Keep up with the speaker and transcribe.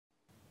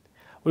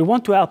We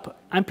want to help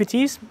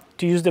amputees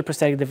to use their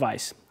prosthetic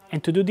device.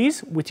 And to do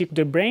this, we trick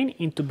their brain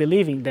into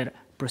believing that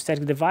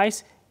prosthetic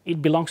device,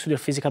 it belongs to their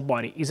physical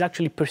body, is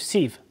actually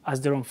perceived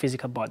as their own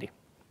physical body.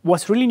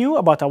 What's really new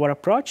about our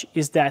approach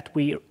is that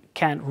we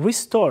can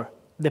restore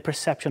the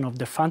perception of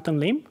the phantom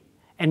limb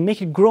and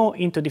make it grow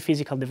into the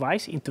physical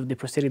device, into the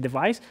prosthetic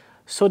device,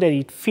 so that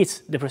it fits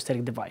the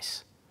prosthetic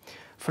device.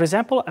 For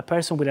example, a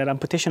person with an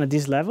amputation at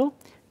this level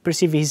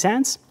perceives his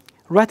hands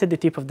right at the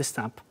tip of the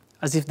stump,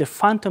 as if the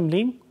phantom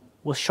limb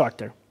was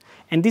shorter.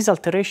 And this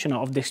alteration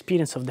of the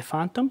experience of the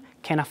phantom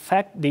can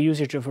affect the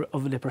usage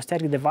of the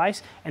prosthetic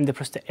device and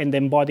the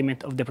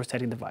embodiment of the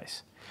prosthetic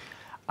device.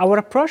 Our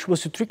approach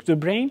was to trick the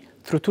brain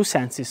through two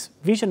senses,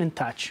 vision and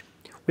touch.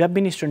 We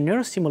administer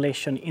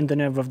neurostimulation in the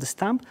nerve of the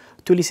stump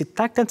to elicit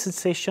tactile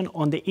sensation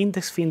on the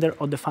index finger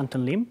of the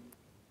phantom limb.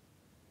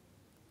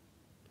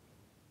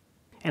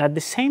 And at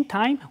the same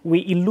time,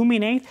 we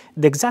illuminate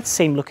the exact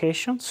same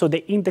location, so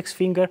the index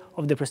finger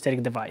of the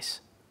prosthetic device.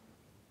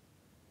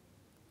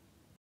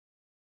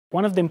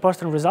 One of the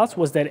important results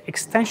was that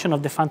extension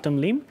of the phantom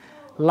limb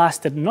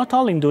lasted not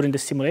only during the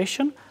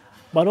stimulation,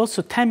 but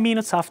also 10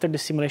 minutes after the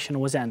stimulation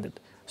was ended.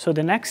 So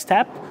the next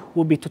step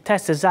would be to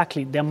test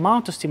exactly the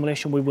amount of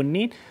stimulation we would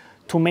need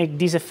to make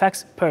these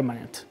effects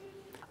permanent.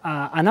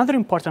 Another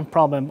important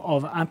problem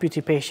of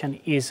amputee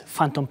patient is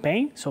phantom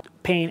pain, so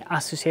pain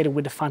associated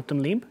with the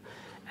phantom limb,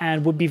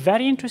 and would be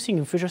very interesting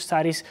in future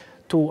studies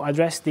to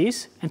address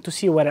this and to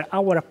see whether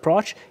our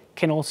approach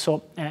can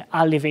also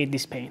alleviate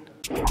this pain.